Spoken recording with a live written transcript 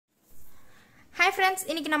Hi friends,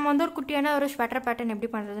 இன்னைக்கு நம்ம வந்து ஒரு குட்டியான ஒரு ஸ்வெட்டர் பேட்டர்ன் எப்படி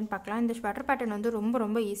பண்றதுன்னு பார்க்கலாம். இந்த ஸ்வெட்டர் பேட்டர்ன் வந்து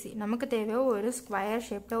ரொம்ப ஈஸி. நமக்கு தேவை ஒரு ஸ்கொயர்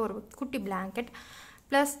ஷேப்ல ஒரு குட்டி blanket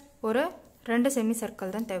plus ஒரு ரெண்டு செமி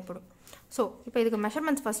சர்க்கிள் தான் தேவைப்படும். சோ, இப்போ இதுக்கு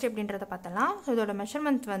மெஷர்மென்ட்ஸ் ஃபர்ஸ்ட் எப்படின்றத பார்த்தலாம். சோ இதோட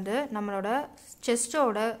மெஷர்மென்ட் வந்து நம்மளோட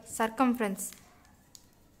செஸ்டோட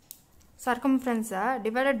circumference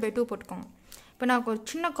divided by 2 போட்டுக்கோங்க. இப்போ நான் ஒரு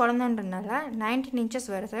சின்ன குழந்தைன்றனால 19 inches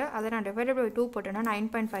வருது. அதை நான் divided by 2 போட்டேன்னா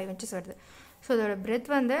 9.5 inches வருது. ஸோ இதோட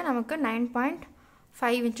breadth வந்து நமக்கு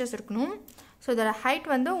 9.5 inches இருக்கணும். ஸோ இதோட ஹைட்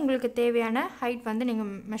வந்து உங்களுக்கு தேவையான ஹைட் வந்து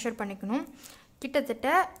நீங்கள் மெஷர் பண்ணிக்கணும். கிட்டத்தட்ட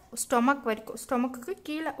ஸ்டொமக்கு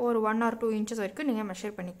கீழே ஒரு 1 or 2 inches வரைக்கும் நீங்கள்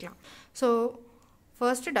மெஷர் பண்ணிக்கலாம். So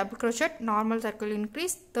first double crochet, normal circle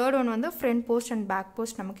increase, third one வந்து front post and back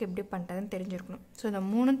post நமக்கு எப்படி பண்ணுறதுன்னு தெரிஞ்சிருக்கணும். ஸோ இந்த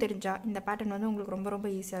மூணும் தெரிஞ்சால் இந்த பேட்டர்ன் வந்து உங்களுக்கு ரொம்ப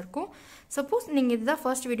ஈஸியாக இருக்கும். சப்போஸ் நீங்கள் இதுதான்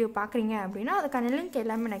ஃபர்ஸ்ட் வீடியோ பார்க்குறீங்க அப்படின்னா அதுக்கான லிங்க்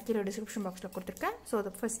எல்லாமே நான் கீழே டிஸ்கிரிப்ஷன் பாக்ஸில் கொடுத்துருக்கேன். ஸோ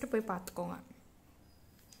அதை ஃபஸ்ட்டு போய் பார்த்துக்கோங்க.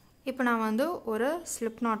 இப்போ நான் வந்து ஒரு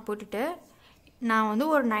ஸ்லிப் நாட் போட்டுட்டு நான் வந்து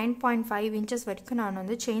ஒரு 9.5 inches வரைக்கும் நான்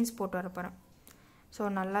வந்து செயின்ஸ் போட்டு வர போகிறேன். ஸோ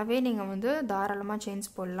நல்லாவே நீங்கள் வந்து தாராளமாக செயின்ஸ்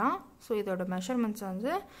போடலாம். ஸோ இதோட மெஷர்மெண்ட்ஸ்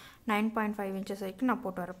வந்து 9.5 inches வரைக்கும் நான்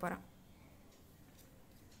போட்டு வர போகிறேன்.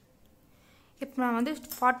 இப்போ நான் வந்து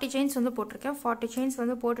 40 செயின்ஸ் வந்து போட்டிருக்கேன். 40 செயின்ஸ்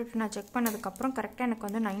வந்து போட்டுட்டு நான் செக் பண்ணதுக்கப்புறம் கரெக்டாக எனக்கு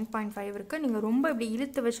வந்து 9.5 இருக்குது. நீங்கள் ரொம்ப இப்படி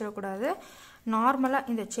இழுத்து வச்சிடக்கூடாது. நார்மலாக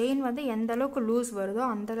இந்த செயின் வந்து எந்த அளவுக்கு லூஸ் வருதோ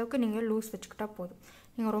அந்தளவுக்கு நீங்கள் லூஸ் வச்சுக்கிட்டா போதும்.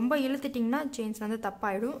 நீங்கள் ரொம்ப இழுத்துட்டிங்கன்னா செயின்ஸ் வந்து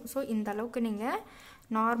தப்பாயிடும். ஸோ இந்த அளவுக்கு நீங்கள்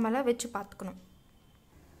நார்மலாக வச்சு பார்த்துக்கணும்.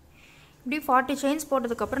 இப்படி 40 செயின்ஸ்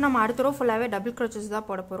போட்டதுக்கப்புறம் நம்ம அடுத்த ரோ ஃபுல்லாகவே டபுள் க்ரோச்சஸ் தான்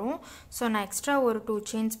போட போகிறோம். ஸோ நான் எக்ஸ்ட்ரா ஒரு 2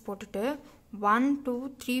 செயின்ஸ் போட்டுட்டு 1 2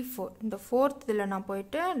 3 4 இந்த ஃபோர்த் இதில் நான்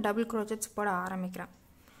போயிட்டு டபுள் க்ரோச்சட்ஸ் போட ஆரம்பிக்கிறேன்.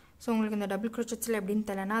 ஸோ உங்களுக்கு இந்த டபுள் க்ரோச்சட்ஸில் எப்படின்னு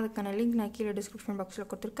தெரியலனா அதுக்கான லிங்க் நான் கீழே டிஸ்கிரிப்ஷன் பாக்ஸில்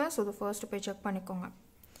கொடுத்துருக்கேன். ஸோ அது ஃபர்ஸ்ட்டு போய் செக் பண்ணிக்கோங்க.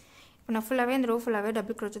 இப்போ நான் ஃபுல்லாகவே இந்த ரோ ஃபுல்லாகவே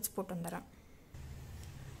டபுள் க்ரோச்சட்ஸ் போட்டு வந்துடுறேன்.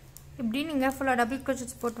 இப்படி நீங்கள் ஃபுல்லாக டபுள்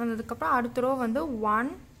க்ரோச்சட்ஸ் போட்டு வந்ததுக்கப்புறம் அடுத்த ரோ வந்து 1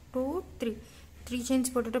 2 3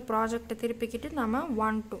 செயின்ஸ் போட்டுட்டு ப்ராஜெக்டை திருப்பிக்கிட்டு நம்ம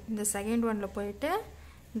 1 2 இந்த செகண்ட் ஒனில் போயிட்டு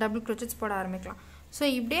டபுள் க்ரோச்சட்ஸ் போட ஆரம்பிக்கலாம். ஸோ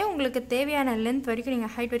இப்படியே உங்களுக்கு தேவையான லென்த் வரைக்கும்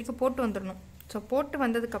நீங்கள் ஹைட் வரைக்கும் போட்டு வந்துடணும். ஸோ போட்டு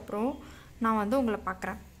வந்ததுக்கப்புறம் நான் வந்து உங்களை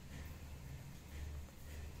பார்க்குறேன்.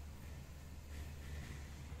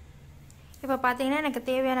 இப்போ பார்த்தீங்கன்னா எனக்கு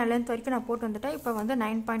தேவையான லென்த் வரைக்கும் நான் போட்டு வந்துட்டேன். இப்போ வந்து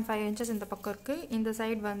 9.5 inches இந்த பக்கம் இருக்குது. இந்த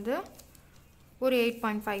சைடு வந்து ஒரு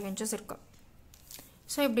 8.5 inches இருக்குது.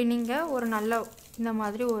 ஸோ இப்படி நீங்கள் ஒரு நல்ல இந்த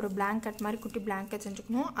மாதிரி ஒரு பிளாங்கெட் மாதிரி குட்டி பிளாங்கெட்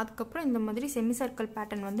செஞ்சுக்கணும். அதுக்கப்புறம் இந்த மாதிரி செமி சர்க்கிள்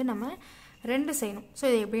பேட்டர்ன் வந்து நம்ம 2 செய்யணும். ஸோ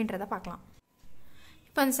இது எப்படின்றத பார்க்கலாம்.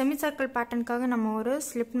 இப்போ அந்த செமி சர்க்கிள் பேட்டர்னுக்காக நம்ம ஒரு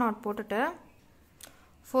ஸ்லிப் நாட் போட்டுட்டு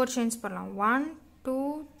 4 செயின்ஸ் போடலாம். 1 2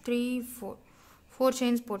 3 4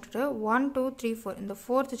 செயின்ஸ் போட்டுட்டு 1 2 3 4 இந்த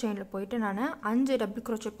ஃபோர்த் செயினில் போயிட்டு நான் 5 டபுள்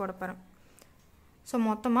க்ரோச்செட் போட போகிறேன். ஸோ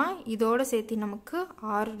மொத்தமாக இதோடு சேர்த்து நமக்கு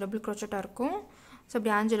 6 டபுள் க்ரோச்செட்டாக இருக்கும். ஸோ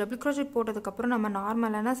இப்படி 5 டபுள் க்ரோச்செட் போட்டதுக்கப்புறம் நம்ம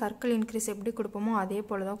நார்மலான சர்க்கிள் இன்க்ரீஸ் எப்படி கொடுப்போமோ அதே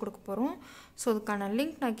போல் தான் கொடுக்க போகிறோம். ஸோ அதுக்கான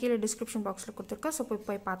லிங்க் நான் கீழே டிஸ்கிரிப்ஷன் பாக்ஸில் கொடுத்துருக்கேன். ஸோ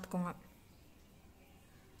போய் பார்த்துக்கோங்க.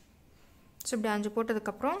 ஸோ இப்படி 5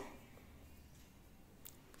 போட்டதுக்கப்புறம்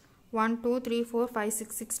 1 2 3 4 5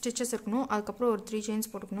 6 ஸ்டிச்சஸ் இருக்கணும். அதுக்கப்புறம் ஒரு 3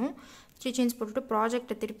 செயின்ஸ் போட்டுக்கணும். 3 செயின்ஸ் போட்டுட்டு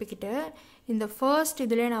ப்ராஜெக்டை திருப்பிக்கிட்டு இந்த ஃபர்ஸ்ட்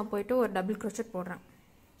இதிலே நான் போயிட்டு ஒரு டபுள் க்ரோச்செட் போடுறேன்.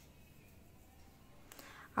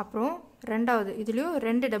 அப்புறம் ரெண்டாவது இதுலேயும்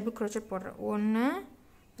 2 டபுள் க்ரோச்செட் போடுறேன். 1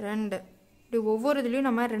 2 இப்படி ஒவ்வொரு இதுலேயும்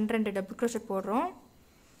நம்ம 2 டபுள் க்ரோச்செட் போடுறோம்.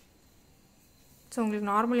 ஸோ உங்களுக்கு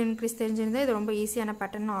நார்மல் இன்க்ரீஸ் தெரிஞ்சிருந்தால் இது ரொம்ப ஈஸியான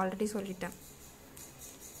பேட்டர்ன் நான் ஆல்ரெடி சொல்லிட்டேன்.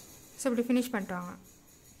 ஸோ இப்படி ஃபினிஷ் பண்ணிட்டாங்க.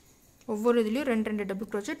 ஒவ்வொரு இதுலேயும் 2 டபுள்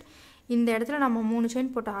க்ரோச்செட். இந்த இடத்துல நம்ம 3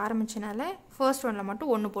 செயின் போட்டு ஆரம்பிச்சனால ஃபர்ஸ்ட் ஒனில்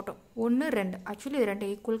மட்டும் 1 போட்டோம். 1 2 ஆக்சுவலி இது 2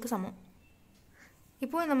 ஈக்குவலுக்கு சமம்.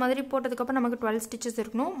 இப்போது இந்த மாதிரி போட்டதுக்கப்புறம் நமக்கு 12 ஸ்டிச்சஸ்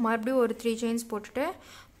இருக்கணும். மறுபடியும் ஒரு 3 செயின்ஸ் போட்டுட்டு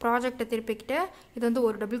ப்ராஜெக்டை திருப்பிக்கிட்டு இது வந்து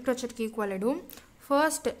ஒரு டபுள் க்ரோச்செட்க்கு ஈக்குவல் ஆகிடும்.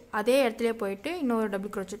 ஃபர்ஸ்ட் அதே இடத்துல போயிட்டு இன்னொரு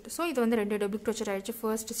டபுள் க்ரோச்செட். ஸோ இது வந்து 2 டபுள் க்ரோச்செட் ஆகிடுச்சு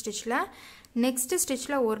ஃபர்ஸ்ட் ஸ்டிச்சில். நெக்ஸ்ட்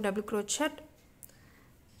ஸ்டிச்சில் ஒரு double crochet,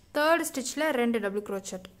 third ஸ்டிச்சில் 2 double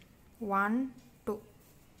crochet 1 2,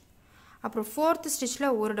 அப்புறம் ஃபோர்த் ஸ்டிச்சில்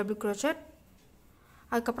ஒரு டபுள் க்ரோச்செட்,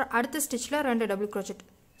 அதுக்கப்புறம் அடுத்த ஸ்டிச்சில் 2 டபுள் க்ரோச்செட்.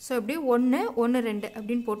 ஸோ இப்படி 1 1 2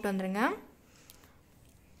 அப்படின்னு போட்டு வந்துடுங்க.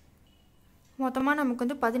 மொத்தமாக நமக்கு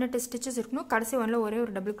வந்து 18 ஸ்டிச்சஸ் இருக்கணும். கடைசி ஒன்றில் ஒரே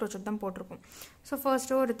ஒரு டபுள் க்ரோச்செட் தான் போட்டிருக்கும். ஸோ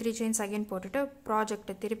ஃபர்ஸ்ட்டு ஒரு 3 செயின்ஸ் அகைன் போட்டுட்டு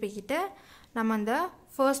ப்ராஜெக்டை திருப்பிக்கிட்டு நம்ம அந்த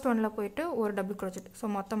ஃபர்ஸ்ட் ஒனில் போயிட்டு ஒரு டபுள் க்ரோச்செட். ஸோ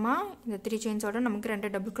மொத்தமாக இந்த 3 செயின்ஸோட நமக்கு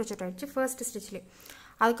 2 டபுள் க்ரோச்செட் ஆகிடுச்சு ஃபர்ஸ்ட் ஸ்டிச்சிலே.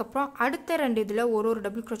 அதுக்கப்புறம் அடுத்த 2 இதில் ஒரு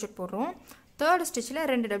டபுள் க்ரோச்செட் போடுறோம். தேர்ட் ஸ்டிச்சில்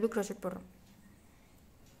 2 டபுள் க்ரோச்செட் போடுறோம்.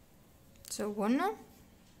 ஸோ 1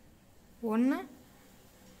 1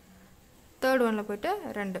 தேர்ட் ஒனில் போயிட்டு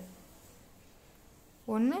 2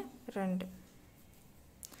 1 2.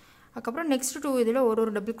 அதுக்கப்புறம் நெக்ஸ்ட் 2 இதில்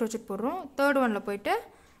ஒரு டபுள் க்ரோச்செட் போடுறோம். தேர்ட் ஒனில் போயிட்டு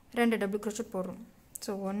 2 டபுள் க்ரோச்செட் போடுறோம்.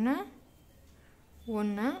 ஸோ 1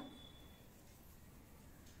 1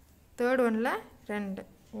 தேர்ட் ஒன்ல 2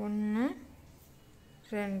 1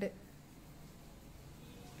 2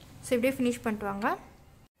 ஸோ இப்படியே ஃபினிஷ் பண்ணிட்டு வாங்க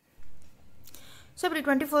ஸோ இப்படி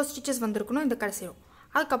 24 ஸ்டிச்சஸ் வந்திருக்கணும் இந்த கடைசி ரோ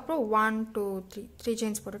அதுக்கப்புறம் 1 2 3 3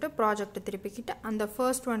 செயின்ஸ் போட்டுட்டு ப்ராஜெக்ட் திருப்பிக்கிட்டு அந்த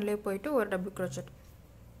ஃபர்ஸ்ட் ஒன்லேயே போயிட்டு ஒரு டபுள் க்ரோச்செட்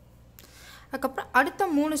அதுக்கப்புறம் அடுத்த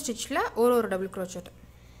 3 ஸ்டிச்சில் ஒரு டபுள் க்ரோச்செட்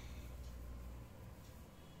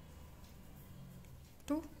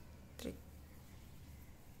 2 3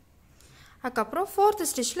 அதுக்கப்புறம் ஃபோர்த்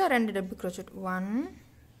ஸ்டிச்சில் 2 டபுள் க்ரோச்செட் 1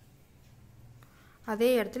 அதே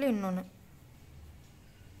இடத்துல இன்னொன்று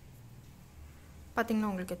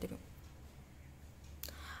பார்த்தீங்கன்னா உங்களுக்கு தெரியும்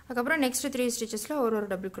அதுக்கப்புறம் நெக்ஸ்ட் 3 ஸ்டிச்சஸில் ஒரு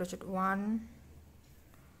டபுள் க்ரோச்செட் 1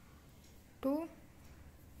 2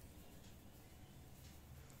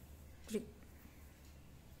 3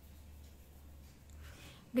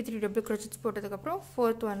 இப்படி 3 டபுள் க்ரோச்செட்ஸ் போட்டதுக்கப்புறம்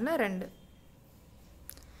ஃபோர்த் ஒன்ல 2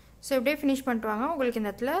 ஸோ இப்படியே ஃபினிஷ் பண்ணிட்டு வாங்க உங்களுக்கு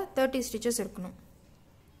இந்த இடத்துல 30 ஸ்டிச்சஸ் இருக்கணும்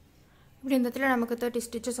இப்படி இந்த இடத்துல நமக்கு 30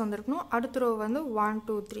 ஸ்டிச்சஸ் வந்திருக்கணும் அடுத்த ரோ வந்து 1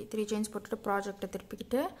 2 3 3 செயின்ஸ் போட்டுட்டு ப்ராஜெக்டை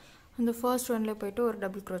திருப்பிக்கிட்டு அந்த ஃபர்ஸ்ட் ஒன்ல போயிட்டு ஒரு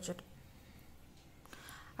டபுள் க்ரோச்செட்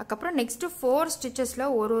அதுக்கப்புறம் நெக்ஸ்ட் 4 ஸ்டிச்சஸில்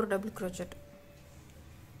ஒரு டபுள் க்ரோச்செட்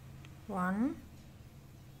 1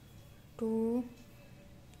 2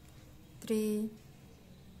 3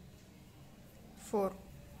 4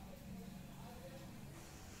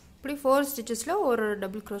 இப்படி 4 ஸ்டிச்சஸில் ஒரு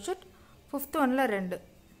டபுள் க்ரோச்செட் ஃபிஃப்த் ஒன்ல 2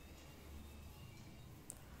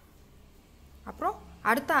 அப்புறம்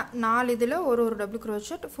அடுத்த 4 இதில் ஒரு டபுள்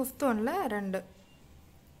க்ரோச்செட் ஃபிஃப்த் ஒன்ல 2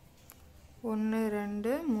 1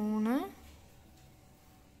 2 3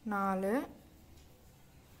 4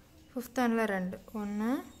 ஃபிஃப்த் ஒன்ல 2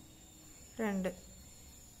 1 2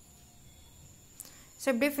 ஸோ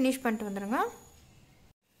இப்படியே ஃபினிஷ் பண்ணிட்டு வந்துடுங்க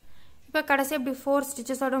இப்போ கடைசி இப்படி 4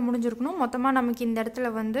 ஸ்டிச்சஸோடு முடிஞ்சிருக்கணும் மொத்தமாக நமக்கு இந்த இடத்துல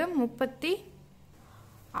வந்து 36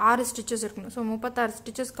 ஸ்டிச்சஸ் இருக்கணும் ஸோ 36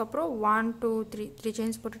 ஸ்டிச்சஸ்க்கு அப்புறம் 1 2 3 3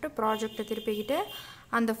 செயின்ஸ் போட்டுட்டு ப்ராஜெக்டை திருப்பிக்கிட்டு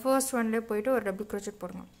அந்த ஃபர்ஸ்ட் ஒன்லேயே போயிட்டு ஒரு டபுள் க்ரோச்செட்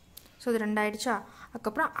போடுங்க ஸோ இது 2 ஆயிடுச்சா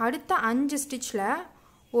அதுக்கப்புறம் அடுத்த 5 ஸ்டிச்சில்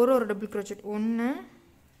ஒரு டபுள் க்ரோச்செட் 1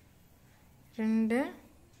 2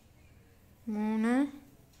 3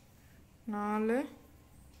 4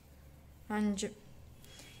 5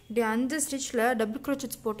 இப்படி 5 ஸ்டிச்சில் டபுள்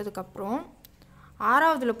க்ரோச்செட்ஸ் போட்டதுக்கப்புறம்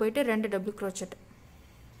 6ஆவதுல போயிட்டு 2 டபுள் க்ரோச்செட்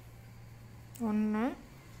 1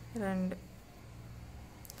 2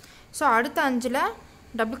 ஸோ அடுத்த 5ல்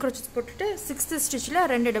டபுள் க்ரோச்செட்ஸ் போட்டுட்டு 6th ஸ்டிச்சில்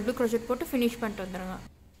 2 டபுள் க்ரோச்செட் போட்டு ஃபினிஷ் பண்ணிட்டு வந்துடுங்க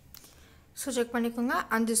ஸோ செக் பண்ணிக்கோங்க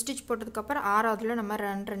 5 ஸ்டிச் போட்டதுக்கப்புறம் 6ஆவதுல நம்ம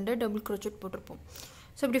 2 டபுள் க்ரோச்செட் போட்டிருப்போம்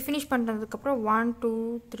ஸோ இப்படி ஃபினிஷ் பண்ணுறதுக்கப்புறம் 1 2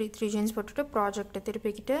 3 3 செயின்ஸ் போட்டுட்டு ப்ராஜெக்டை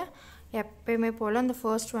திருப்பிக்கிட்டு எப்பயுமே போல் அந்த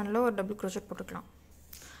ஃபர்ஸ்ட் ஒன்ல ஒரு டபுள் க்ரோச்செட் போட்டுக்கலாம்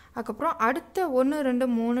அதுக்கப்புறம் அடுத்த 1 2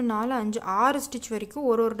 3 4 5 6 ஸ்டிச் வரைக்கும்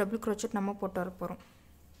ஒரு டபுள் க்ரோச்செட் நம்ம போட்டு வர போகிறோம்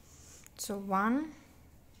ஸோ 1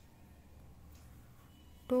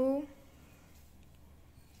 2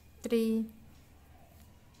 3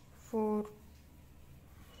 4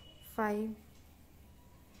 5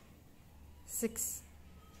 6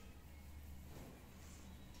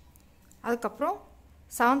 அதுக்கப்புறம்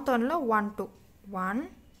 7th ஒன்ல 1 2 1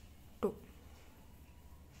 2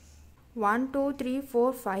 1 2 3 4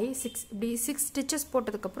 5 6 இப்படி 6 ஸ்டிச்சஸ்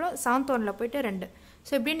போட்டதுக்கப்புறம் 7th ஒன்ல போயிட்டு 2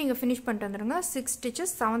 ஸோ இப்படி நீங்கள் ஃபினிஷ் பண்ணிட்டு வந்துடுங்க 6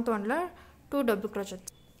 ஸ்டிச்சஸ் 7th ஒன்ல 2 டபுள்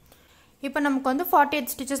க்ரோச்செட்ஸ் இப்போ நமக்கு வந்து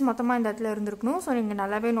 48 ஸ்டிச்சஸ் மொத்தமாக இந்த இடத்துல இருந்திருக்கணும் ஸோ நீங்கள்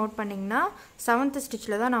நல்லாவே நோட் பண்ணிங்கன்னா 7th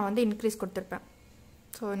ஸ்டிச்சில் தான் நான் வந்து இன்க்ரீஸ் கொடுத்துருப்பேன்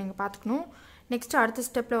ஸோ நீங்கள் பார்த்துக்கணும் நெக்ஸ்ட் அடுத்த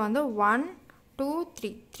ஸ்டெப்பில் வந்து 1 2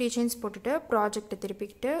 3 செயின்ஸ் போட்டுட்டு ப்ராஜெக்டை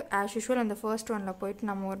திருப்பிக்கிட்டு ஆஸ் யூஷுவல் அந்த ஃபர்ஸ்ட் ஒன்ல போயிட்டு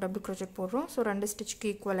நம்ம ஒரு டபுள் க்ரோச்செட் போடுறோம் ஸோ 2 ஸ்டிச்சுக்கு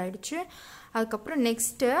ஈக்குவல் ஆகிடுச்சு அதுக்கப்புறம்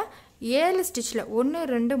நெக்ஸ்ட்டு 7 ஸ்டிச்சில் 1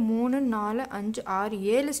 2 3 4 5 6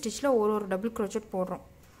 7 ஸ்டிச்சில் ஒரு டபுள் க்ரோச்செட் போடுறோம்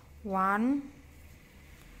 1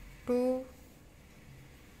 2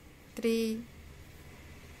 3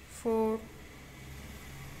 4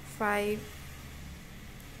 5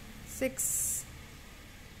 6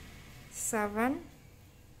 7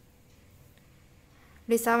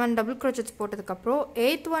 இப்படி 7 டபுள் க்ரோச்செட்ஸ் போட்டதுக்கப்புறம்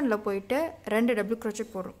 8th ஒன்ல போயிட்டு 2 டபுள்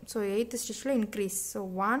க்ரோச்செட் போடுறோம் so 8th ஸ்டிச்சில் increase so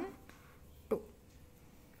 1 2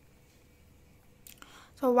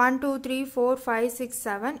 so 1 2 3 4 5 6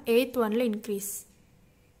 7 8th ஒன்ல இன்க்ரீஸ்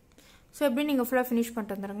ஸோ எப்படி நீங்கள் ஃபுல்லாக ஃபினிஷ்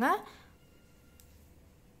பண்ணிட்டு வந்துடுங்க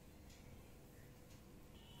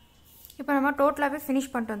இப்போ நம்ம டோட்டலாகவே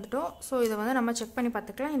ஃபினிஷ் பண்ணிட்டு வந்துட்டோம் ஸோ இதை வந்து நம்ம செக் பண்ணி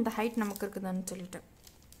பார்த்துக்கலாம் இந்த ஹைட் நமக்கு இருக்குதுன்னு சொல்லிட்டு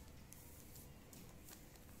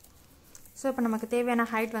ஸோ இப்போ நமக்கு தேவையான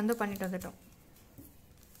ஹைட் வந்து பண்ணிட்டு வந்துட்டோம்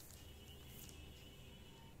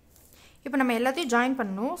இப்போ நம்ம எல்லாத்தையும் ஜாயின்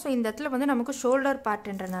பண்ணணும் ஸோ இந்த இடத்துல வந்து நமக்கு ஷோல்டர்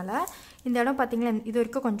பார்ட்ன்றனால இந்த இடம் பார்த்திங்களா இது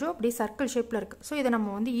வரைக்கும் கொஞ்சம் அப்படியே சர்க்கிள் ஷேப்பில் இருக்குது ஸோ இதை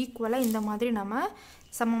நம்ம வந்து ஈக்குவலாக இந்த மாதிரி நம்ம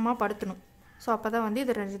சமமாக படுத்தணும் ஸோ அப்போ தான் வந்து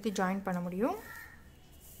இதை ரெண்டுத்தையும் ஜாயின் பண்ண முடியும்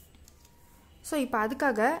ஸோ இப்போ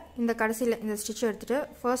அதுக்காக இந்த கடைசியில் இந்த ஸ்டிச் எடுத்துகிட்டு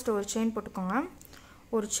ஃபர்ஸ்ட் ஒரு செயின் போட்டுக்கோங்க.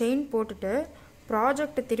 ஒரு செயின் போட்டுட்டு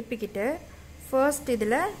ப்ராஜெக்டை திருப்பிக்கிட்டு ஃபர்ஸ்ட்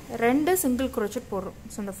இதில் 2 சிங்கிள் crochet போடுறோம்.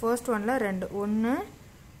 ஸோ இந்த ஃபர்ஸ்ட் ஒன்ல 2 1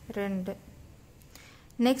 2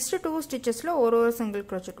 நெக்ஸ்ட் 2 ஸ்டிச்சஸில் ஒரு சிங்கிள்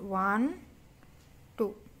crochet 1 2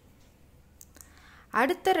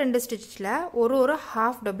 அடுத்த 2 ஸ்டிச்சில் ஒரு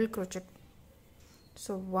ஹாஃப் டபுள் crochet.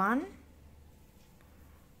 ஸோ 1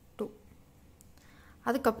 2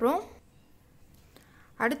 அதுக்கப்புறம்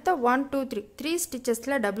அடுத்த 1 2 3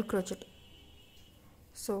 ஸ்டிச்சஸில் டபுள் crochet.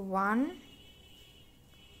 ஸோ 1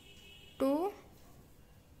 2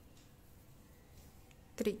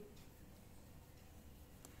 3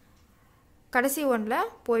 கடைசி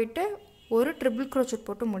ஒன்றில் போயிட்டு ஒரு ட்ரிபிள் crochet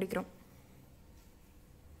போட்டு முடிக்கிறோம்.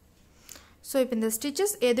 ஸோ இப்போ இந்த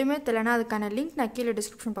ஸ்டிச்சஸ் எதுவுமே தெரியலனா அதுக்கான லிங்க் நான் கீழே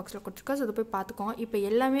டிஸ்கிரிப்ஷன் பாக்ஸில் கொடுத்துருக்கேன். ஸோ அதை போய் பார்த்துக்கோங்க. இப்போ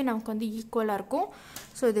எல்லாமே நமக்கு வந்து ஈக்குவலாக இருக்கும்.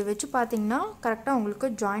 ஸோ இதை வச்சு பார்த்தீங்கன்னா கரெக்டாக உங்களுக்கு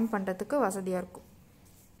ஜாயின் பண்ணுறதுக்கு வசதியாக இருக்கும்.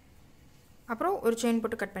 அப்புறம் ஒரு செயின்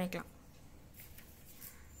போட்டு கட் பண்ணிக்கலாம்.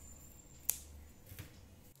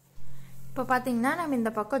 இப்போ பார்த்தீங்கன்னா நம்ம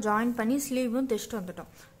இந்த பக்கம் ஜாயின் பண்ணி ஸ்லீவும் தைச்சிட்டு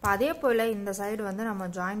வந்துட்டோம். இப்போ அதே போல் இந்த சைடு வந்து நம்ம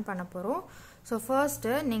ஜாயின் பண்ண போகிறோம். ஸோ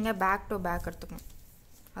ஃபர்ஸ்ட்டு நீங்கள் பேக் டு பேக் எடுத்துக்கணும்.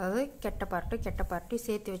 அதாவது கெட்ட பார்ட்டு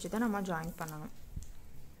சேர்த்து வச்சு தான் நம்ம ஜாயின் பண்ணணும்.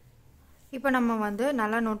 இப்போ நம்ம வந்து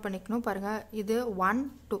நல்லா நோட் பண்ணிக்கணும். பாருங்கள், இது 1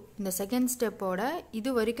 2 இந்த செகண்ட் ஸ்டெப்போட இது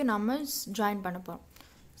வரைக்கும் நம்ம ஜாயின் பண்ண போகிறோம்.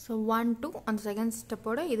 ஸோ 1 2 அந்த செகண்ட்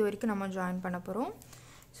ஸ்டெப்போட இது வரைக்கும் நம்ம ஜாயின் பண்ண போகிறோம்.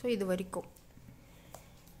 ஸோ இது வரைக்கும்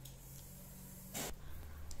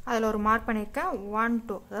அதில் ஒரு மார்க் பண்ணியிருக்கேன். 1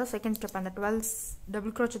 2 அதாவது செகண்ட் ஸ்டெப் அந்த 12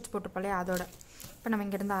 டபுள் crochet போட்டுப்போலே அதோட. இப்போ நம்ம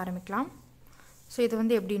இங்கேருந்து ஆரம்பிக்கலாம். ஸோ இது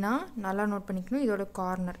வந்து எப்படின்னா நல்லா நோட் பண்ணிக்கணும். இதோட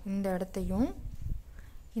கார்னர் இந்த இடத்தையும்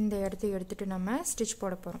எடுத்துகிட்டு நம்ம ஸ்டிச்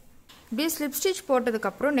போட போகிறோம். இப்படியே ஸ்லிப் ஸ்டிச்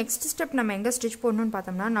போட்டதுக்கப்புறம் நெக்ஸ்ட் ஸ்டெப் நம்ம எங்கே ஸ்டிச் போடணும்னு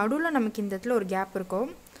பார்த்தோம்னா நடுவில் நமக்கு இந்த இடத்துல ஒரு கேப் இருக்கும்.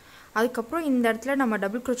 அதுக்கப்புறம் இந்த இடத்துல நம்ம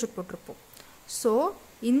டபுள் crochet போட்டிருப்போம். ஸோ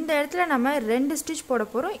இந்த இடத்துல நம்ம 2 ஸ்டிச் போட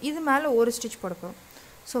போகிறோம். இது மேலே ஒரு ஸ்டிச் போட போகிறோம்.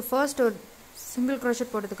 ஸோ ஃபர்ஸ்ட் ஒரு சிங்கிள் crochet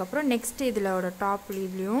போட்டதுக்கப்புறம் நெக்ஸ்ட் இதிலோட டாப்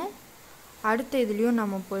இதுலேயும் அடுத்த இதுலேயும்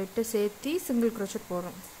நம்ம போயிட்டு சேர்த்து சிங்கிள் crochet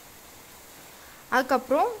போடுறோம்.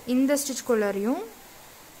 அதுக்கப்புறம் இந்த ஸ்டிச்சுக்குள்ளாரையும்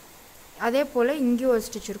அதே போல் இங்கேயும் ஒரு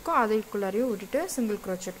ஸ்டிச் இருக்கும், அதுக்குள்ளாரையும் விட்டுட்டு சிங்கிள்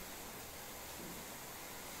crochet.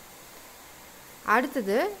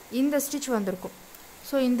 அடுத்தது இந்த ஸ்டிச் வந்திருக்கும்.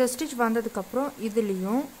 ஸோ இந்த ஸ்டிச் வந்ததுக்கப்புறம்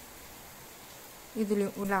இதுலேயும்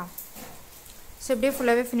உள்ளா. ஸோ இப்படியே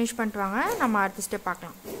ஃபுல்லாகவே ஃபினிஷ் பண்ணிட்டு வாங்க. நம்ம அடுத்த ஸ்டெப்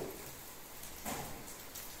பார்க்கலாம்.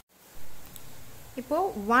 இப்போது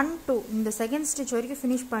 1 2 இந்த செகண்ட் ஸ்டிச் வரைக்கும்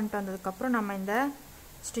ஃபினிஷ் பண்ணிட்டு வந்ததுக்கப்புறம் நம்ம இந்த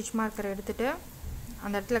ஸ்டிச் மார்க்கரை எடுத்துகிட்டு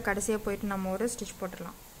அந்த இடத்துல கடைசியாக போயிட்டு நம்ம ஒரு ஸ்டிச்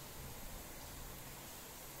போட்டுடலாம்.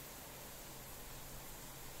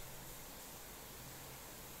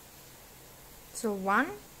 ஸோ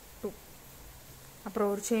 1 2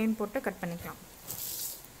 அப்புறம் ஒரு செயின் போட்டு கட் பண்ணிக்கலாம்.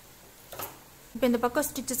 இப்போ இந்த பக்கம்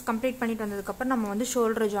ஸ்டிச்சஸ் கம்ப்ளீட் பண்ணிட்டு வந்ததுக்கப்புறம் நம்ம வந்து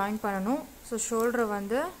ஷோல்டரை ஜாயின் பண்ணணும். ஸோ ஷோல்டரை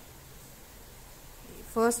வந்து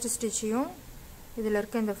ஃபர்ஸ்ட் ஸ்டிச்சையும் இதில்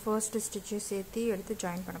இருக்க இந்த ஃபர்ஸ்ட் ஸ்டிச்சையும் சேர்த்து எடுத்து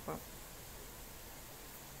ஜாயின் பண்ண போகிறோம்.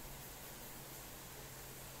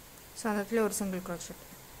 ஸோ அந்த இடத்துல ஒரு சிங்கிள் crochet.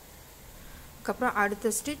 அதுக்கப்புறம்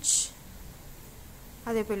அடுத்த ஸ்டிச்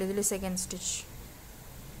அதே போல் இதில் செகண்ட் ஸ்டிச்,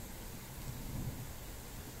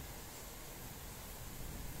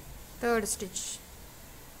 தேர்ட் ஸ்டிச்,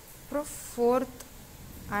 அப்புறம் ஃபோர்த்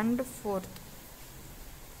அண்ட் ஃபோர்த்.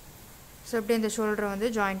 ஸோ அப்படியே இந்த ஷோல்டரை வந்து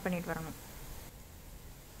ஜாயின் பண்ணிட்டு வரணும்.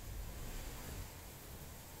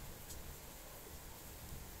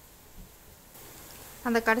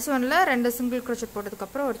 அந்த கடைசி ஒன்றில் 2 சிங்கிள் crochet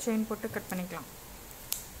போட்டதுக்கப்புறம் ஒரு செயின் போட்டு கட் பண்ணிக்கலாம்.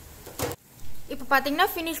 இப்போ பார்த்தீங்கன்னா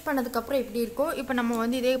ஃபினிஷ் பண்ணதுக்கப்புறம் இப்படி இருக்கும். இப்போ நம்ம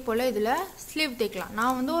வந்து இதே போல் இதில் ஸ்லீவ் தைக்கலாம்.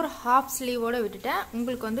 நான் வந்து ஒரு ஹாஃப் ஸ்லீவோடு விட்டுட்டேன்.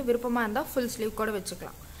 உங்களுக்கு வந்து விருப்பமாக இருந்தால் ஃபுல் ஸ்லீவ் கூட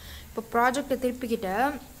வச்சுக்கலாம். இப்போ ப்ராஜெக்டை திருப்பிக்கிட்ட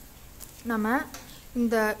நம்ம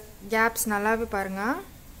இந்த கேப்ஸ் நல்லாவே பாருங்கள்.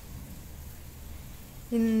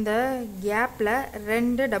 இந்த கேப்பில்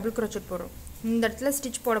 2 டபுள் crochet போடுறோம். இந்த இடத்துல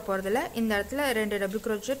ஸ்டிச் போட போகிறதில்ல. இந்த இடத்துல 2 டபுள்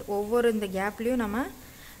crochet ஒவ்வொரு இந்த கேப்லேயும் நம்ம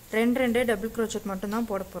 2 டபுள் crochet மட்டும்தான்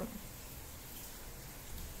போட போகிறோம்.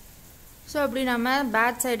 ஸோ அப்படி நம்ம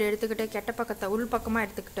பேக் சைடு எடுத்துக்கிட்டு கெட்ட பக்கத்தை உள் பக்கமாக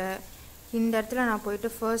எடுத்துக்கிட்டு இந்த இடத்துல நான்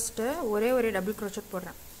போயிட்டு ஃபர்ஸ்ட்டு ஒரே டபுள் crochet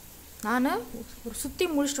போடுறேன். நான் ஒரு சுற்றி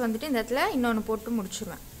முடிச்சுட்டு வந்துட்டு இந்த இடத்துல இன்னொன்று போட்டு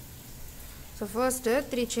முடிச்சுருவேன். ஸோ ஃபர்ஸ்ட்டு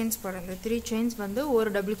 3 செயின்ஸ் போடுறேன். இந்த 3 செயின்ஸ் வந்து ஒரு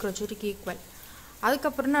டபுள் crochetக்கு ஈக்குவல்.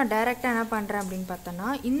 அதுக்கப்புறம் நான் டைரெக்டாக என்ன பண்ணுறேன் அப்படின்னு பார்த்தோன்னா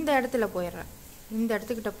இந்த இடத்துல போயிடுறேன். இந்த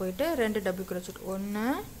இடத்துக்கிட்ட போயிட்டு 2 டபுள் crochet 1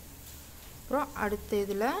 அப்புறம் அடுத்த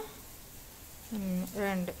இதில்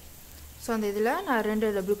 2. ஸோ அந்த இதில் நான்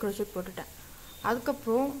 2 டபுள் crochet போட்டுட்டேன்.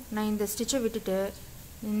 அதுக்கப்புறம் நான் இந்த ஸ்டிச்சை விட்டுட்டு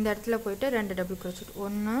இந்த இடத்துல போயிட்டு 2 டபுள் crochet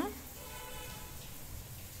 1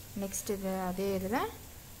 நெக்ஸ்ட் இது அதே இதில்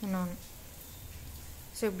இன்னொன்று.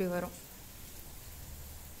 ஸோ இப்படி வரும்.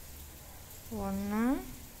 1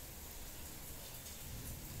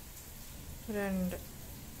 2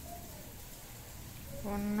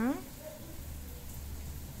 1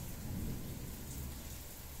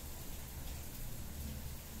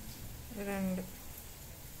 2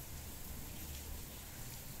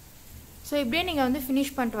 ஸோ இப்படியே நீங்கள் வந்து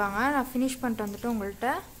ஃபினிஷ் பண்ணிட்டு வாங்க. நான் ஃபினிஷ் பண்ணிட்டு வந்துட்டு உங்கள்கிட்ட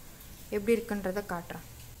எப்படி இருக்குன்றதை காட்டுறேன்.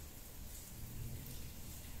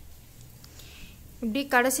 இப்படி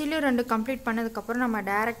கடைசியிலும் 2 கம்ப்ளீட் பண்ணதுக்கப்புறம் நம்ம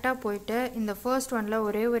டேரெக்டாக போயிட்டு இந்த ஃபர்ஸ்ட் ஒனில்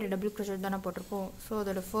ஒரே ஒரு டபுள் க்ரோச்சட் தானே போட்டிருப்போம். ஸோ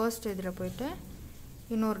அதோட ஃபர்ஸ்ட் இதில் போயிட்டு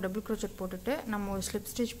இன்னொரு டபுள் க்ரோச்சட் போட்டுட்டு நம்ம ஒரு ஸ்லிப்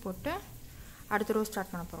ஸ்டிச் போட்டு அடுத்த ரோ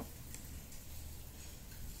ஸ்டார்ட் பண்ண போகிறோம்.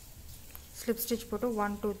 ஸ்லிப் ஸ்டிச் போட்டு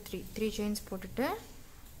 1 2 3 செயின்ஸ் போட்டுட்டு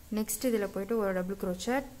நெக்ஸ்ட் இதில் போயிட்டு ஒரு டபுள்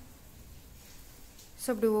க்ரோச்சட். ஸோ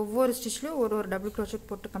இப்படி ஒவ்வொரு ஸ்டிச்லையும் ஒரு டபுள் க்ரோச்சட்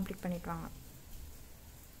போட்டு கம்ப்ளீட் பண்ணிட்டு வாங்க.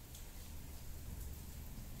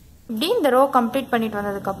 இப்படி இந்த ரோ கம்ப்ளீட் பண்ணிட்டு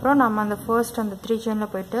வந்ததுக்கப்புறம் நம்ம அந்த ஃபர்ஸ்ட் அந்த 3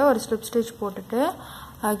 செயினில் போயிட்டு ஒரு ஸ்லிப் ஸ்டிச் போட்டுட்டு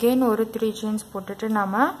அகெயின் ஒரு 3 செயின்ஸ் போட்டுட்டு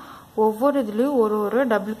நம்ம ஒவ்வொரு இதுலேயும் ஒரு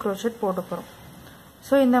டபுள் க்ரோச்சட் போட்டு போகிறோம்.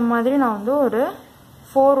 ஸோ இந்த மாதிரி நான் வந்து ஒரு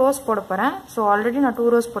 4 ரோஸ் போட போகிறேன். ஸோ ஆல்ரெடி நான் 2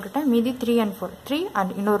 ரோஸ் போட்டுட்டேன். மீதி 3 and 4 3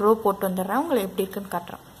 அண்ட் இன்னொரு ரோ போட்டு வந்துடுறேன். உங்களுக்கு எப்படி இருக்குன்னு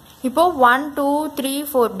காட்டுறேன். இப்போ 1 2 3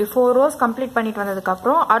 4 இப்படி 4 ரோஸ் கம்ப்ளீட் பண்ணிட்டு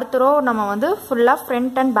வந்ததுக்கப்புறம் அடுத்த ரோ நம்ம வந்து ஃபுல்லாக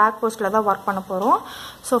ஃப்ரண்ட் அண்ட் பேக் போஸ்ட்டில் தான் ஒர்க் பண்ண போகிறோம்.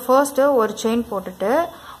 ஸோ ஃபர்ஸ்ட்டு ஒரு செயின் போட்டுட்டு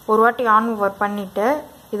ஒரு வாட்டி ஆன் ஓவர் பண்ணிவிட்டு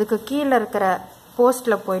இதுக்கு கீழே இருக்கிற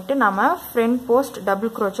போஸ்ட்டில் போயிட்டு நம்ம front post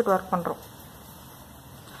double crochet work பண்ணுறோம்.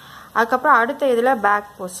 அதுக்கப்புறம் அடுத்த இதில் பேக்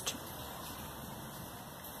போஸ்ட்,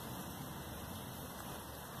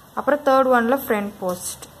 அப்புறம் தேர்ட் ஒனில் ஃப்ரண்ட்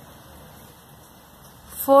போஸ்ட்,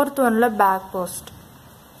 ஃபோர்த் ஒனில் பேக் போஸ்ட்,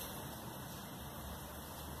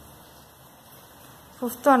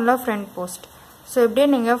 ஃபிஃப்த் ஒனில் ஃப்ரண்ட் போஸ்ட். ஸோ இப்படியே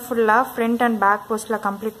நீங்கள் ஃபுல்லாக ஃப்ரண்ட் அண்ட் பேக் போஸ்ட்டில்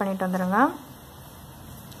கம்ப்ளீட் பண்ணிட்டு வந்துடுங்க.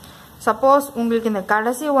 சப்போஸ் உங்களுக்கு இந்த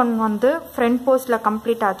கடைசி ஒன் வந்து ஃப்ரண்ட் போஸ்ட்டில்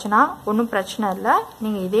கம்ப்ளீட் ஆச்சுன்னா ஒன்றும் பிரச்சனை இல்லை.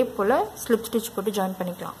 நீங்கள் இதே போல் ஸ்லிப் ஸ்டிச் போட்டு ஜாயின்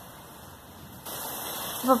பண்ணிக்கலாம்.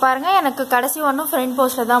 இப்போ பாருங்கள், எனக்கு கடைசி ஒன்றும் ஃப்ரண்ட்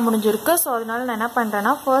போஸ்ட்டில் தான் முடிஞ்சிருக்கு. ஸோ அதனால நான் என்ன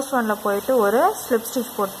பண்ணுறேன்னா ஃபர்ஸ்ட் ஒனில் போயிட்டு ஒரு ஸ்லிப்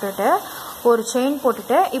ஸ்டிச் போட்டுட்டு ஒரு செயின்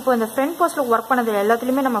போட்டுட்டு இப்போ இந்த ஃப்ரண்ட் போஸ்ட்டில் ஒர்க் பண்ணது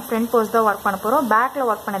எல்லாத்துலேயுமே நம்ம ஃப்ரண்ட் போஸ்ட் தான் ஒர்க் பண்ண போகிறோம். பேக்கில்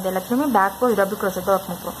ஒர்க் பண்ணது எல்லாத்துலேயுமே பேக் போஸ்ட் டபுள் க்ரோச்சட் தான் ஒர்க்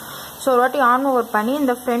பண்ண போகிறோம். ஸோ ஒரு வாட்டி ஆன் ஓவர் பண்ணி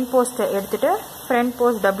இந்த ஃப்ரண்ட் போஸ்ட்டை எடுத்துகிட்டு ஃப்ரண்ட்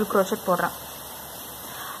போஸ்ட் டபுள் க்ரோச்சட் போடுறேன்.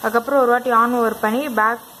 அதுக்கப்புறம் ஒரு வாட்டி ஆன் ஓவர் பண்ணி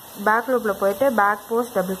பேக் லூப்பில் போயிட்டு பேக்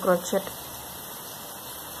போஸ்ட் டபுள் க்ரோச்சட்.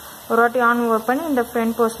 ஒரு வாட்டி ஆன் ஓவர் பண்ணி இந்த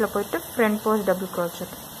ஃப்ரண்ட் போஸ்ட்டில் போயிட்டு ஃப்ரண்ட் போஸ்ட் டபுள்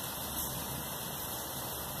க்ரோச்சட்.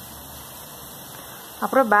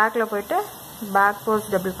 அப்புறம் பேக்கில் போயிட்டு back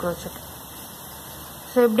post double crochet.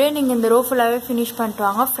 So இப்படியே நீங்கள் இந்த ரோ ஃபுல்லாகவே ஃபினிஷ் பண்ணிட்டு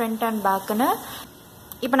வாங்க ஃப்ரண்ட் அண்ட் பேக்குன்னு.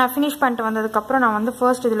 இப்போ நான் ஃபினிஷ் பண்ணிட்டு வந்ததுக்கப்புறம் நான் வந்து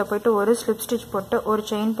ஃபர்ஸ்ட் இதில் போயிட்டு ஒரு ஸ்லிப் ஸ்டிச் போட்டு ஒரு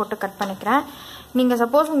செயின் போட்டு கட் பண்ணிக்கிறேன். நீங்கள்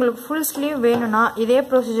சப்போஸ் உங்களுக்கு ஃபுல் ஸ்லீவ் வேணும்னா இதே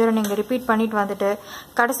ப்ரொசீஜரை நீங்கள் ரிப்பீட் பண்ணிட்டு வந்துட்டு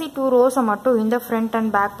கடைசி 2 ரோஸை மட்டும் இந்த ஃப்ரண்ட்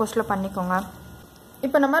அண்ட் பேக் போஸ்ட்டில் பண்ணிக்கோங்க.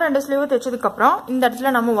 இப்போ நம்ம 2 ஸ்லீவ் தைச்சதுக்கப்புறம் இந்த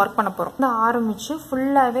இடத்துல நம்ம ஒர்க் பண்ண போகிறோம். இந்த ஆரம்பித்து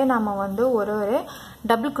ஃபுல்லாகவே நம்ம வந்து ஒரு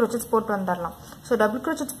டபுள் க்ரோச்சட்ஸ் போட்டு வந்துடலாம். ஸோ டபுள்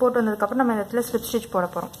க்ரோச்சட்ஸ் போட்டு வந்ததுக்கப்புறம் நம்ம இந்த இடத்துல ஸ்லிப் ஸ்டிச் போட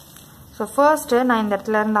போகிறோம். ஸோ ஃபர்ஸ்ட்டு நான் இந்த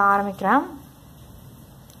இடத்துல இருந்து ஆரம்பிக்கிறேன்.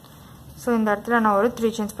 ஸோ இந்த இடத்துல நான் ஒரு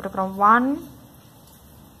 3 செயின்ஸ் போட்டுக்கிறேன். 1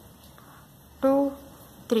 2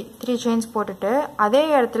 3 செயின்ஸ் போட்டுட்டு அதே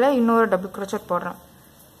இடத்துல இன்னொரு டபுள் க்ரோச்சட் போடுறேன்.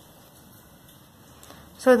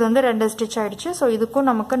 ஸோ இது வந்து 2 ஸ்டிச் ஆகிடுச்சு. ஸோ இதுக்கும்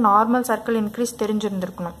நமக்கு நார்மல் சர்க்கிள் இன்க்ரீஸ்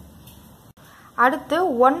தெரிஞ்சிருந்துருக்கணும். அடுத்து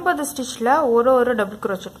 9 ஸ்டிச்சில் ஒரு டபுள்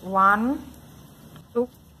க்ரோச்சட் 1 2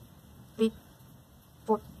 3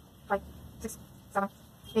 4 5 6 7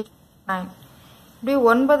 8 9 இப்படி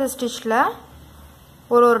 9 ஸ்டிச்சில்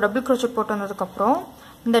ஒரு டபுள் க்ரோச்சட் போட்டு வந்ததுக்கப்புறம்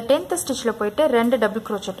இந்த 10th ஸ்டிச்சில் போயிட்டு 2 டபுள்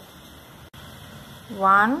க்ரோச்சட்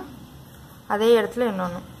 1 அதே இடத்துல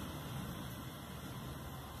இன்னொன்று.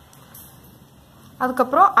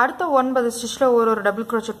 அதுக்கப்புறம் அடுத்த 9 ஸ்டிச்சில் ஒரு டபுள்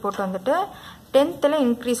க்ரோச்சட் போட்டு வந்துட்டு 10th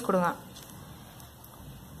இன்க்ரீஸ் கொடுங்க.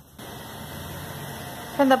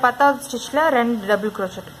 இந்த 10th ஸ்டிச்சில் 2 டபுள்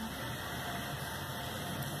க்ரோச்சட்.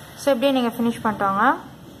 ஸோ இப்படியே நீங்கள் ஃபினிஷ் பண்ணிட்டாங்க.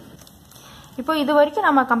 இப்போ இது வரைக்கும்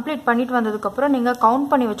நம்ம கம்ப்ளீட் பண்ணிட்டு வந்ததுக்கப்புறம் நீங்கள் கவுண்ட்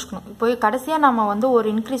பண்ணி வச்சுக்கணும். இப்போ கடைசியாக நம்ம வந்து ஒரு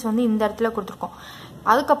இன்க்ரீஸ் வந்து இந்த இடத்துல கொடுத்துருக்கோம்.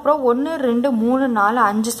 அதுக்கப்புறம் 1 2 3 4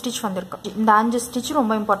 5 ஸ்டிச் வந்திருக்கு. இந்த 5 ஸ்டிச்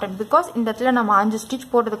ரொம்ப இம்பார்ட்டன்ட். பிகாஸ் இந்த இடத்துல நம்ம 5 ஸ்டிச்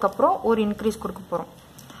போட்டதுக்கப்புறம் ஒரு இன்க்ரீஸ் கொடுக்க போகிறோம்.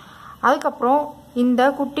 அதுக்கப்புறம் இந்த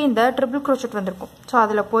குட்டி இந்த ட்ரிபிள் க்ரோச்சட் வந்திருக்கும். ஸோ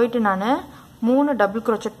அதில் போயிட்டு நான் 3 டபுள்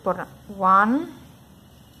க்ரோச்சட் போடுறேன். 1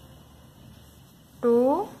 2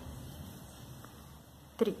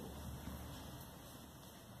 3.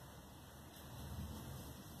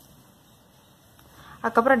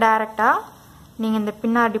 அதுக்கப்புறம் டைரெக்டாக நீங்கள் இந்த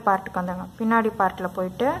பின்னாடி பார்ட்டுக்கு வந்துடுங்க. பின்னாடி பார்ட்டில்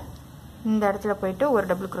போயிட்டு இந்த இடத்துல போயிட்டு ஒரு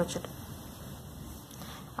டபுள் க்ரோச்சட்.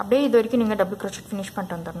 அப்படியே இது வரைக்கும் நீங்கள் டபுள் க்ரோச்சட் ஃபினிஷ்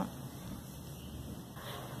பண்ணிட்டு வந்துடணும்.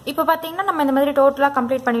 இப்போ பார்த்தீங்கன்னா நம்ம இந்த மாதிரி டோட்டலாக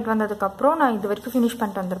கம்ப்ளீட் பண்ணிட்டு வந்ததுக்கப்புறம் நான் இது வரைக்கும் ஃபினிஷ்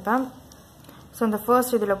பண்ணிட்டு வந்திருப்பேன். ஸோ இந்த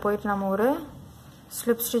ஃபர்ஸ்ட் இதில் போயிட்டு நம்ம ஒரு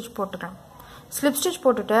ஸ்லிப் ஸ்டிச் போட்டுக்கிறேன். ஸ்லிப் ஸ்டிச்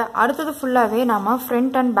போட்டுட்டு அடுத்தது ஃபுல்லாகவே நம்ம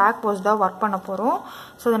ஃப்ரண்ட் அண்ட் பேக் போஸ்ட் தான் ஒர்க் பண்ண போகிறோம்.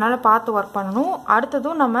 ஸோ அதனால் பார்த்து ஒர்க் பண்ணணும்.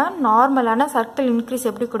 அடுத்ததும் நம்ம நார்மலான சர்க்கிள் இன்க்ரீஸ்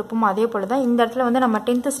எப்படி கொடுப்போமோ அதே போல் தான் இந்த இடத்துல வந்து நம்ம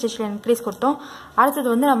 10th ஸ்டிச்சில் இன்க்ரீஸ் கொடுத்தோம். அடுத்தது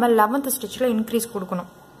வந்து நம்ம 11th ஸ்டிச்சில் இன்க்ரீஸ் கொடுக்கணும்.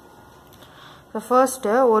 ஸோ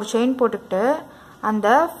ஃபர்ஸ்ட்டு ஒரு செயின் போட்டுக்கிட்டு அந்த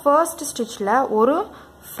ஃபர்ஸ்ட் ஸ்டிச்சில் ஒரு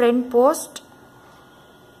ஃப்ரண்ட் போஸ்ட்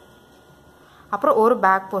அப்புறம் ஒரு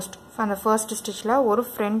பேக் போஸ்ட். அந்த ஃபர்ஸ்ட் ஸ்டிச்சில் ஒரு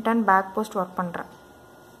front and back post work பண்ணுறேன்.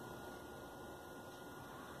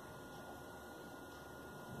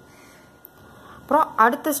 அப்புறம்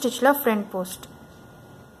அடுத்த ஸ்டிச்சில் front post,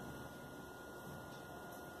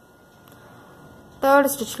 third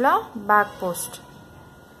ஸ்டிச்சில் back post.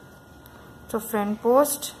 So front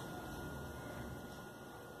post,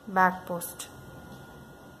 back post,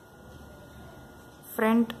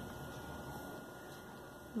 front,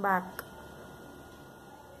 back.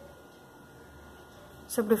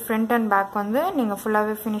 So இப்படி ஃப்ரண்ட் அண்ட் பேக் வந்து நீங்கள்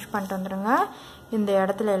ஃபுல்லாகவே ஃபினிஷ் பண்ணிட்டு வந்துடுங்க இந்த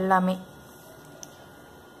இடத்துல எல்லாமே.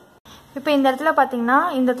 இப்போ இந்த இடத்துல பார்த்தீங்கன்னா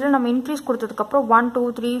இந்த இடத்துல நம்ம இன்க்ரீஸ் கொடுத்ததுக்கப்புறம் 1 2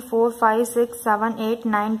 3 4 5 6 7 8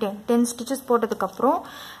 9 10 ஸ்டிச்சஸ் போட்டதுக்கப்புறம்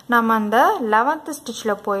நம்ம அந்த 11th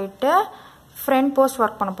ஸ்டிச்சில் போயிட்டு ஃப்ரண்ட் போஸ்ட்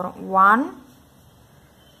ஒர்க் பண்ண போகிறோம். 1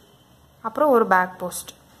 அப்புறம் ஒரு பேக்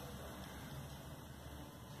போஸ்ட்,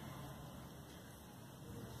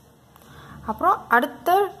 அப்புறம் அடுத்த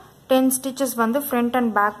 10 ஸ்டிச்சஸ் வந்து ஃப்ரண்ட்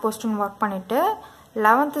அண்ட் பேக் போஸ்ட்னு ஒர்க் பண்ணிவிட்டு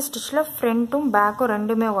 11th ஸ்டிச்சில் ஃப்ரண்ட்டும் பேக்கும்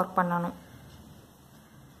ரெண்டுமே ஒர்க் பண்ணணும்.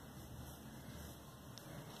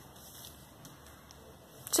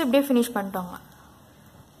 ஸோ இப்படியே ஃபினிஷ் பண்ணிட்டோங்க.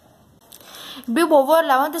 இப்படி ஒவ்வொரு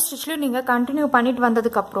 11th ஸ்டிச்லையும் நீங்கள் கண்டினியூ பண்ணிட்டு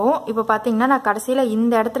வந்ததுக்கப்புறம் இப்போ பார்த்தீங்கன்னா நான் கடைசியில்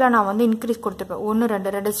இந்த இடத்துல நான் வந்து இன்க்ரீஸ் கொடுத்துருப்பேன். 1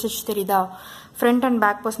 2 2 ஸ்டிச் தெரியுதா, ஃப்ரண்ட் அண்ட்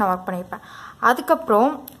பேக் போஸ்ட் நான் ஒர்க் பண்ணியிருப்பேன்.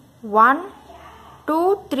 அதுக்கப்புறம் 1 2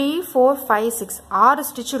 3 4 5 6 6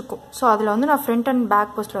 ஸ்டிச் இருக்கும். ஸோ அதில் வந்து நான் ஃப்ரண்ட் அண்ட்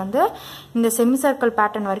பேக் போஸ்ட்டில் வந்து இந்த செமி சர்க்கிள்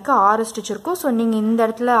பேட்டர்ன் வரைக்கும் 6 ஸ்டிச் இருக்கும். ஸோ நீங்கள் இந்த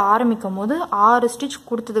இடத்துல ஆரம்பிக்கும் போது 6 ஸ்டிச்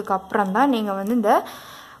கொடுத்ததுக்கு அப்புறம் தான் நீங்கள் வந்து இந்த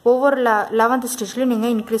ஒவ்வொரு 11th ஸ்டிச்லையும்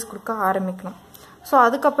நீங்கள் இன்க்ரீஸ் கொடுக்க ஆரம்பிக்கணும். ஸோ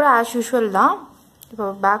அதுக்கப்புறம் ஆஸ் யூஷுவல் தான் இப்போ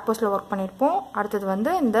பேக் போஸ்ட்டில் ஒர்க் பண்ணியிருப்போம். அடுத்தது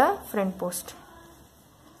வந்து இந்த ஃப்ரண்ட் போஸ்ட்,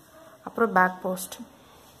 அப்புறம் பேக் போஸ்ட்,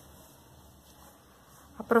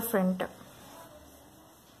 அப்புறம் ஃப்ரண்ட்டு.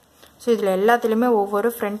 ஸோ இதில் எல்லாத்துலேயுமே ஒவ்வொரு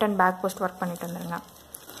front and back post work பண்ணிட்டு வந்துடுங்க.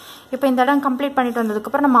 இப்போ இந்த இடம் கம்ப்ளீட் பண்ணிட்டு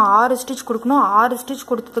வந்ததுக்கப்புறம் நம்ம 6 ஸ்டிச் கொடுக்கணும். 6 ஸ்டிச்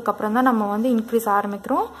கொடுத்ததுக்கப்புறம் தான் நம்ம வந்து இன்க்ரீஸ்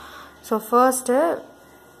ஆரம்பிக்கிறோம். ஸோ ஃபர்ஸ்ட்டு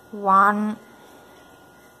 1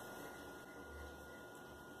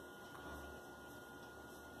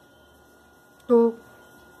 2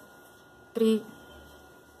 3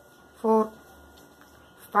 4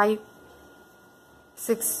 5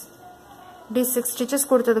 6 இப்படி 6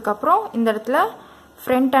 ஸ்டிச்சஸ் கொடுத்ததுக்கப்புறம் இந்த இடத்துல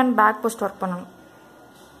front and back post work பண்ணணும்.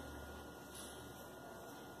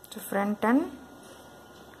 Front and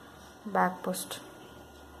back post.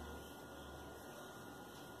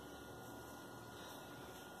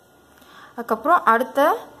 அதுக்கப்புறம் அடுத்த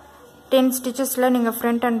 10 ஸ்டிச்சஸில் நீங்கள்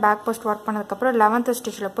front and back post work பண்ணதுக்கப்புறம் 11th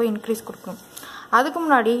ஸ்டிச்சில் போய் இன்க்ரீஸ் கொடுக்கணும். அதுக்கு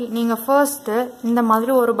முன்னாடி நீங்கள் ஃபர்ஸ்ட்டு இந்த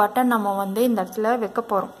மாதிரி ஒரு பட்டன் நம்ம வந்து இந்த இடத்துல வைக்க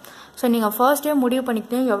போகிறோம். ஸோ நீங்கள் ஃபர்ஸ்ட்டே முடிவு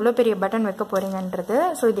பண்ணிக்கிட்டே எவ்வளோ பெரிய பட்டன் வைக்க போகிறீங்கன்றது.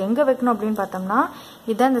 ஸோ இது எங்கே வைக்கணும் அப்படின்னு பார்த்தோம்னா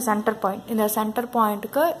இதுதான் இந்த சென்டர் பாயிண்ட். இந்த சென்டர்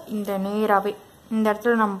பாயிண்ட்டுக்கு இந்த நேராகவே இந்த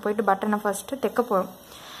இடத்துல நம்ம போயிட்டு பட்டனை ஃபர்ஸ்ட்டு தைக்க போகிறோம்.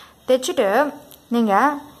 தைச்சிட்டு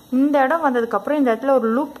நீங்கள் இந்த இடம் வந்ததுக்கப்புறம் இந்த இடத்துல ஒரு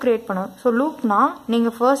லூப் கிரியேட் பண்ணணும். ஸோ லூப்னா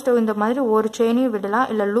நீங்கள் ஃபர்ஸ்ட்டு இந்த மாதிரி ஒரு செயினையும் விடலாம்,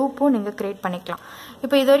 இல்லை லூப்பும் நீங்கள் கிரியேட் பண்ணிக்கலாம்.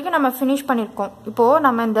 இப்போ இது வரைக்கும் நம்ம ஃபினிஷ் பண்ணியிருக்கோம். இப்போது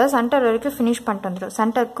நம்ம இந்த சென்டர் வரைக்கும் ஃபினிஷ் பண்ணிட்டு வந்துட்டோம்.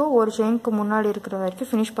 சென்டருக்கு ஒரு செயினுக்கு முன்னாடி இருக்கிற வரைக்கும்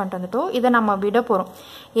ஃபினிஷ் பண்ணிட்டு வந்துட்டோம். இதை நம்ம விட போகிறோம்.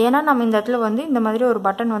 ஏன்னா நம்ம இந்த இடத்துல வந்து இந்த மாதிரி ஒரு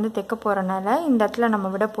பட்டன் வந்து தைக்க போகிறனால இந்த இடத்துல நம்ம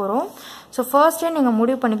விட போகிறோம். ஸோ ஃபர்ஸ்ட்டே நீங்கள்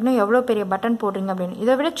முடிவு பண்ணிக்கணும் எவ்வளோ பெரிய பட்டன் போடுறீங்க அப்படின்னு.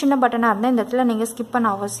 இதை விட சின்ன பட்டனாக இருந்தால் இந்த இடத்துல நீங்கள் ஸ்கிப் பண்ண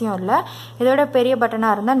அவசியம் இல்லை. இதை விட பெரிய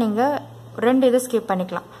பட்டனாக இருந்தால் நீங்கள் 2 இதை ஸ்கிப்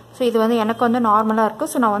பண்ணிக்கலாம். ஸோ இது வந்து எனக்கு வந்து நார்மலாக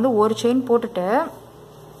இருக்குது. ஸோ நான் வந்து ஒரு செயின்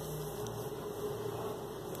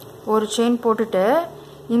போட்டுட்டு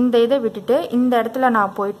இந்த இதை விட்டுட்டு இந்த இடத்துல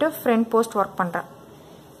நான் போயிட்டு ஃப்ரண்ட் போஸ்ட் ஒர்க் பண்ணுறேன்.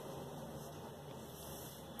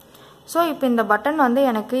 ஸோ இப்போ இந்த பட்டன் வந்து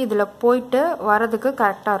எனக்கு இதில் போயிட்டு வரதுக்கு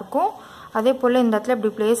கரெக்டாக இருக்கும். அதே போல் இந்த இடத்துல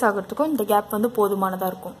இப்படி பிளேஸ் ஆகிறதுக்கும் இந்த கேப் வந்து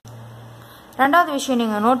போதுமானதாக இருக்கும். ரெண்டாவது விஷயம்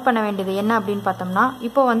நீங்கள் நோட் பண்ண வேண்டியது என்ன அப்படின்னு பார்த்தோம்னா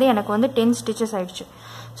இப்போ வந்து எனக்கு வந்து 10 ஸ்டிச்சஸ் ஆயிடுச்சு.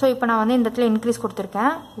 ஸோ இப்போ நான் வந்து இந்த இடத்துல இன்க்ரீஸ்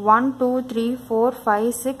கொடுத்துருக்கேன். 1 2 3 4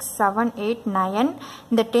 5 6 7 8 9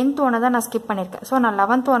 இந்த 10th ஒன்னை தான் நான் ஸ்கிப் பண்ணியிருக்கேன். ஸோ நான்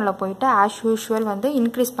 11th ஒன்னில் போயிட்டு ஆஸ் யூஷுவல் வந்து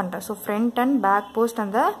இன்க்ரீஸ் பண்ணுறேன். So front and back post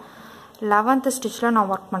அந்த 11th ஸ்டிச்சில்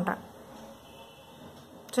நான் ஒர்க் பண்ணுறேன்.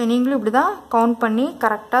 ஸோ நீங்களும் இப்படி தான் கவுண்ட் பண்ணி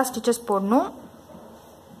கரெக்டாக ஸ்டிச்சஸ் போடணும்.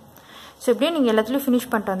 ஸோ இப்படியே நீங்கள் எல்லாத்துலேயும் ஃபினிஷ்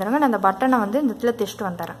பண்ணிட்டு வந்துடுங்க. நான் அந்த பட்டனை வந்து இந்த இடத்துல தைச்சிட்டு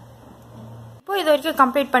வந்துடுறேன். இப்போ இது வரைக்கும்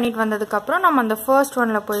கம்ப்ளீட் பண்ணிட்டு வந்ததுக்கப்புறம் நம்ம அந்த ஃபர்ஸ்ட்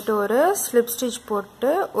ஒனில் போயிட்டு ஒரு ஸ்லிப் ஸ்டிச்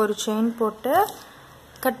போட்டு ஒரு செயின் போட்டு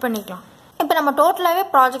கட் பண்ணிக்கலாம். இப்போ நம்ம டோட்டலாகவே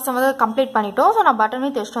ப்ராஜெக்ட்ஸை வந்து கம்ப்ளீட் பண்ணிட்டோம். ஸோ நான்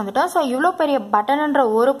பட்டனையும் தைச்சிட்டு வந்துட்டேன். ஸோ இவ்வளோ பெரிய பட்டன்ன்ற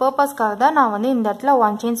ஒரு பர்பஸ்க்காக தான் நான் வந்து இந்த இடத்துல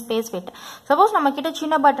 1 செயின் ஸ்பேஸ் விட்டேன். சப்போஸ் நம்ம கிட்ட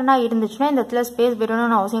சின்ன பட்டனாக இருந்துச்சுன்னா இந்த இடத்துல ஸ்பேஸ்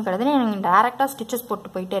விடணும்னு அவசியம் கிடையாது. நீங்கள் டேரெக்டாக ஸ்டிச்சஸ் போட்டு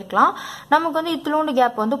போயிட்டே இருக்கலாம். நமக்கு வந்து இத்திலூண்டு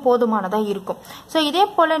கேப் வந்து போதுமானதாக இருக்கும். ஸோ இதே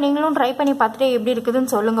போல் நீங்களும் ட்ரை பண்ணி பார்த்துட்டு எப்படி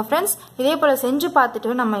இருக்குதுன்னு சொல்லுங்கள் ஃப்ரெண்ட்ஸ். இதே போல் செஞ்சு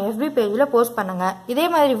பார்த்துட்டு நம்ம FB பேஜில் போஸ்ட் பண்ணுங்கள். இதே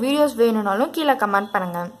மாதிரி வீடியோஸ் வேணும்னாலும் கீழே கமெண்ட்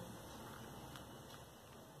பண்ணுங்கள்.